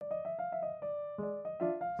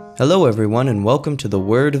Hello everyone and welcome to the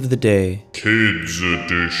Word of the Day. Kids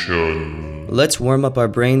Edition. Let's warm up our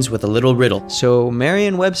brains with a little riddle. So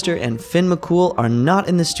Merriam-Webster and Finn McCool are not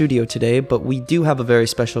in the studio today, but we do have a very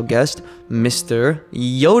special guest, Mr.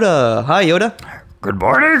 Yoda. Hi Yoda. Good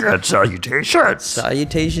morning and salutations.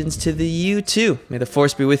 Salutations to the you too. May the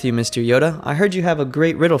force be with you, Mr. Yoda. I heard you have a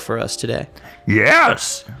great riddle for us today.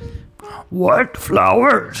 Yes. What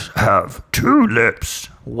flowers have two lips?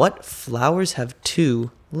 What flowers have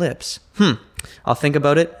two lips? I'll think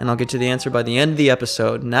about it and I'll get you the answer by the end of the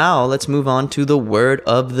episode. Now let's move on to the word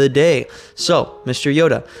of the day. So, Mr.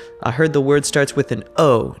 Yoda, I heard the word starts with an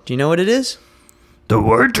O. Do you know what it is? The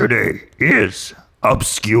word today is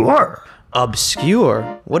obscure.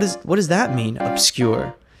 Obscure? What does that mean,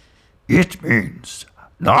 obscure? It means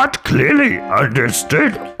not clearly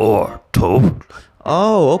understood or told.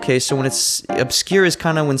 Oh, okay, so when it's obscure is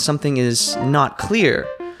kind of when something is not clear.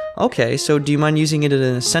 Okay, so do you mind using it in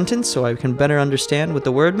a sentence so I can better understand what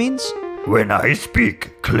the word means? When I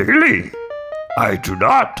speak clearly, I do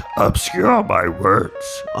not obscure my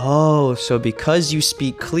words. Oh, so because you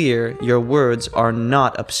speak clear, your words are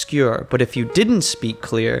not obscure. But if you didn't speak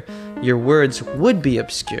clear, your words would be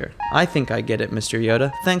obscure. I think I get it, Mr.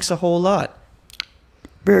 Yoda. Thanks a whole lot.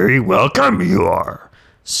 Very welcome you are.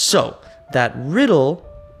 So, that riddle,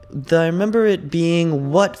 I remember it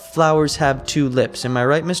being what flowers have two lips. Am I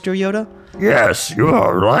right, Mr. Yoda? Yes, you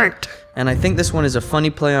are right. And I think this one is a funny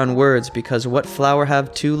play on words because what flowers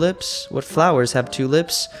have two lips?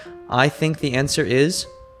 I think the answer is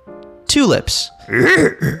tulips.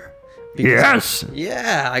 Yes.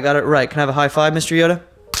 Yeah, I got it right. Can I have a high five, Mr. Yoda?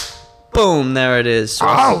 Boom, there it is.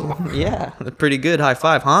 Ow. Yeah, pretty good high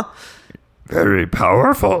five, huh? Very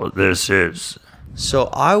powerful this is. So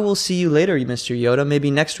I will see you later, Mr. Yoda.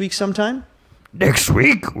 Maybe next week sometime? Next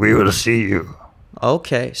week we will see you.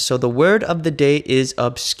 Okay, so the word of the day is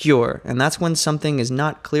obscure, and that's when something is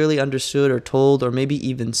not clearly understood or told or maybe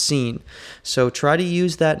even seen. So try to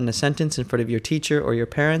use that in a sentence in front of your teacher or your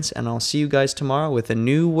parents, and I'll see you guys tomorrow with a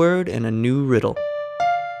new word and a new riddle.